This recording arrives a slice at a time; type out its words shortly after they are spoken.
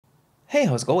Hey,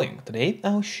 how's it going? Today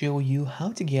I'll show you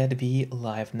how to get the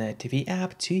LiveNetTV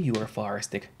app to your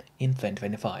Firestick in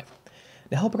 2025.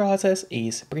 The whole process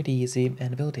is pretty easy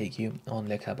and will take you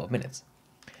only a couple of minutes.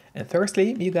 And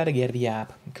firstly, you gotta get the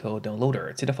app code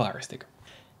downloader to the Firestick.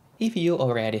 If you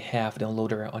already have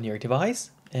downloader on your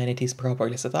device and it is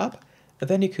properly set up,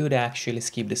 then you could actually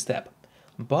skip this step.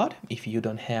 But if you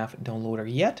don't have downloader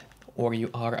yet, or you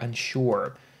are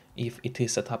unsure if it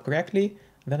is set up correctly,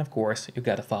 then of course you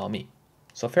gotta follow me.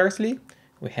 So firstly,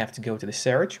 we have to go to the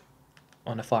search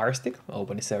on the Firestick,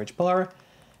 open the search bar,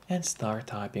 and start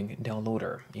typing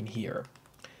downloader in here.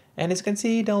 And as you can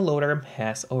see, downloader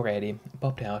has already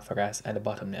popped out for us at the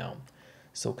bottom now.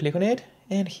 So click on it,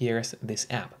 and here's this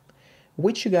app,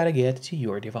 which you gotta get to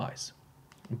your device.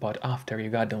 But after you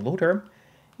got downloader,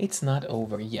 it's not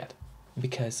over yet,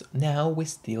 because now we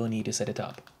still need to set it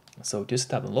up. So to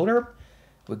start downloader,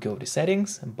 we go to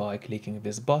settings by clicking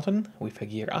this button with a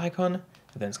gear icon,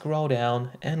 then scroll down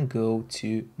and go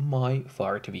to My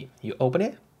Fire TV. You open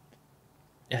it,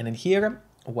 and in here,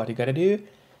 what you gotta do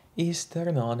is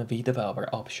turn on the developer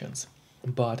options.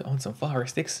 But on some Fire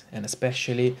Sticks, and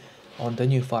especially on the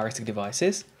new Fire Stick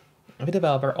devices, the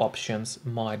developer options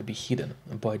might be hidden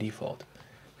by default.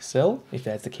 So if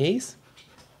that's the case,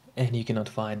 and you cannot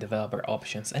find developer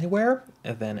options anywhere,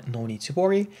 then no need to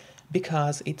worry,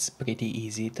 because it's pretty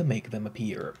easy to make them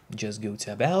appear. Just go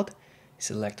to About,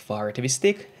 select Fire TV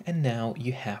Stick, and now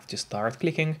you have to start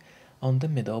clicking on the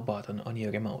middle button on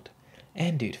your remote.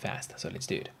 And do it fast, so let's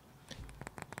do it.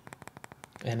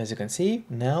 And as you can see,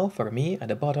 now for me at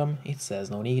the bottom it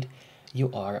says no need, you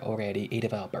are already a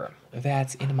developer.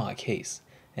 That's in my case.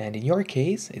 And in your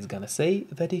case, it's gonna say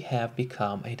that you have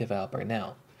become a developer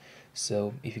now.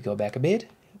 So if you go back a bit,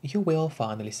 you will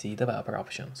finally see developer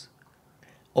options.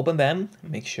 Open them,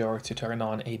 make sure to turn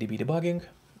on ADB debugging,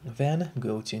 then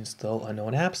go to install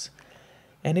unknown apps,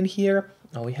 and in here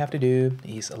all we have to do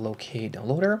is locate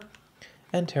downloader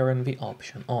and turn the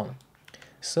option on.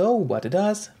 So what it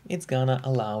does, it's gonna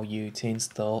allow you to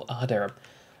install other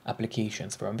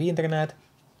applications from the internet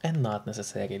and not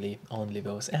necessarily only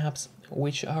those apps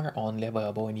which are only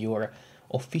available in your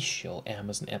official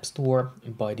Amazon App Store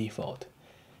by default.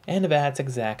 And that's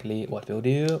exactly what we'll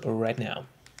do right now.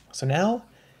 So now,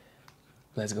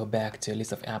 let's go back to a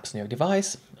list of apps on your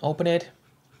device, open it,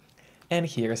 and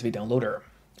here's the downloader,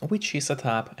 which is set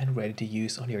up and ready to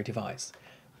use on your device.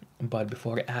 But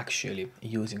before actually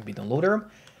using the downloader,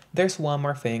 there's one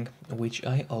more thing which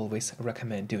I always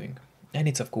recommend doing, and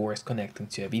it's of course connecting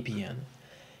to a VPN.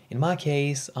 In my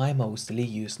case, I mostly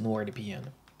use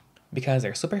NordVPN, because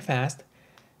they're super fast.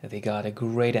 They got a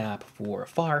great app for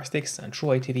Fire Sticks,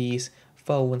 Android TVs,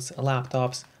 phones,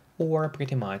 laptops, or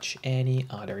pretty much any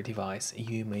other device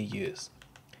you may use.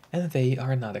 And they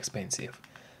are not expensive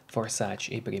for such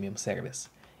a premium service.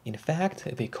 In fact,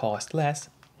 they cost less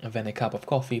than a cup of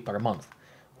coffee per month,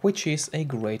 which is a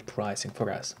great pricing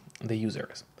for us, the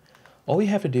users. All you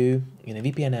have to do in a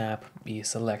VPN app is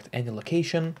select any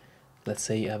location. Let's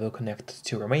say I will connect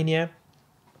to Romania,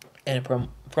 and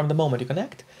from the moment you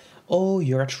connect, all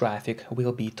your traffic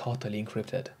will be totally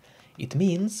encrypted. It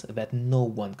means that no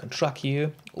one can track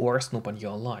you or snoop on you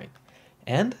online.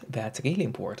 And that's really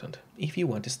important if you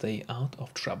want to stay out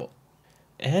of trouble.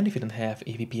 And if you don't have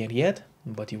a VPN yet,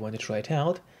 but you want to try it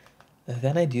out,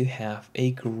 then I do have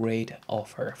a great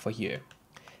offer for you.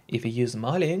 If you use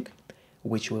my link,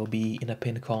 which will be in a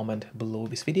pinned comment below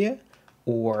this video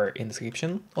or in the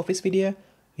description of this video,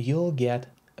 you'll get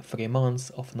 3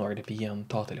 months of NordVPN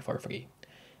totally for free,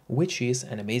 which is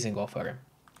an amazing offer.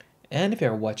 And if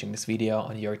you're watching this video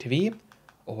on your TV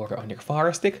or on your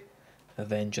Fire Stick,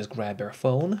 then just grab your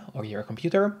phone or your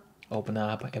computer, open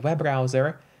up a web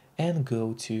browser, and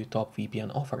go to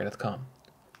topvpnoffer.com.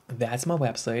 That's my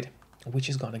website, which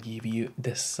is gonna give you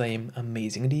the same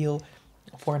amazing deal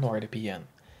for NordVPN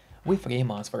with 3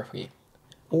 months for free.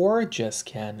 Or just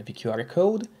scan the QR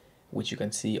code, which you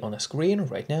can see on the screen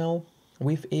right now,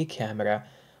 with a camera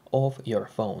of your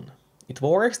phone. It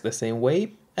works the same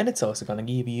way, and it's also gonna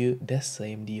give you the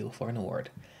same deal for Nord.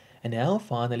 And now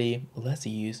finally, let's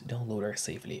use downloader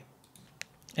safely.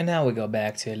 And now we go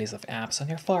back to a list of apps on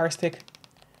your Fire Stick,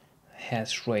 head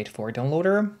straight for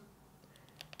downloader,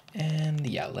 and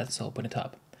yeah, let's open it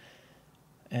up.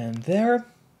 And there,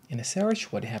 in the search,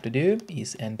 what you have to do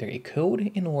is enter a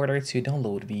code in order to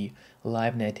download the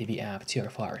LiveNetTV app to your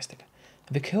Fire Stick.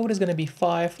 The code is gonna be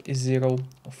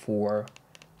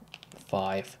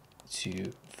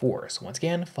 504524. So once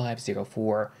again,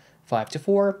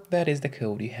 504524, that is the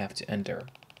code you have to enter.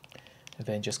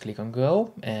 Then just click on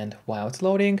go, and while it's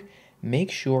loading,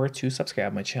 make sure to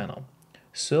subscribe my channel.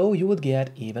 so you would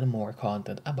get even more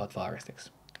content about Firesticks.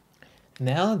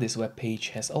 Now this web page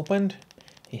has opened,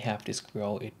 you have to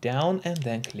scroll it down and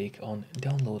then click on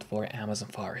download for Amazon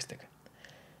Firestick.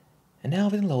 And now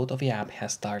the download of the app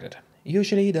has started.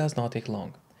 Usually it does not take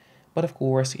long, but of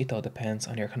course it all depends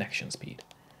on your connection speed.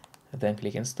 Then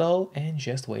click install and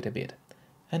just wait a bit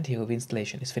until the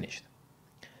installation is finished.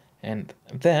 And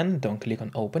then don't click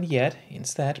on open yet,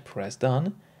 instead press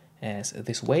done, as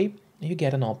this way you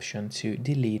get an option to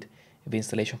delete the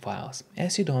installation files,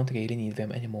 as you don't really need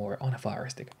them anymore on a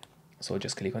Firestick. So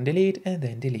just click on delete and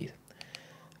then delete.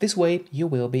 This way you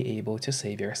will be able to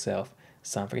save yourself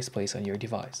some free space on your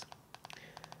device.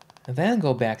 And then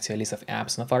go back to a list of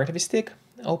apps on the Fire TV stick,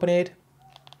 open it,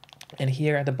 and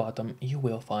here at the bottom you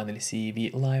will finally see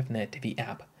the LiveNetTV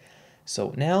app.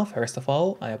 So now, first of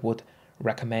all, I would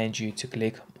recommend you to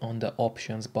click on the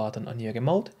options button on your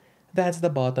remote. That's the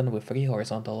button with 3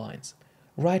 horizontal lines,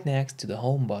 right next to the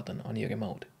home button on your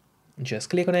remote. Just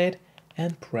click on it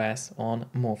and press on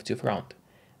move to front.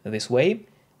 This way,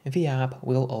 the app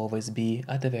will always be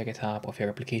at the very top of your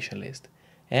application list,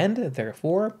 and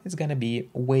therefore it's gonna be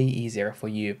way easier for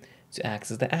you to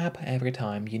access the app every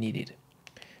time you need it.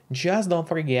 Just don't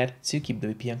forget to keep the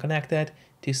VPN connected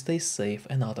to stay safe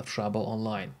and out of trouble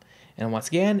online. And once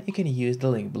again, you can use the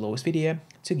link below this video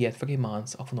to get 3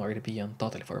 months of NordVPN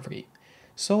totally for free.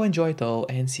 So enjoy it all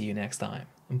and see you next time.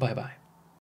 Bye bye.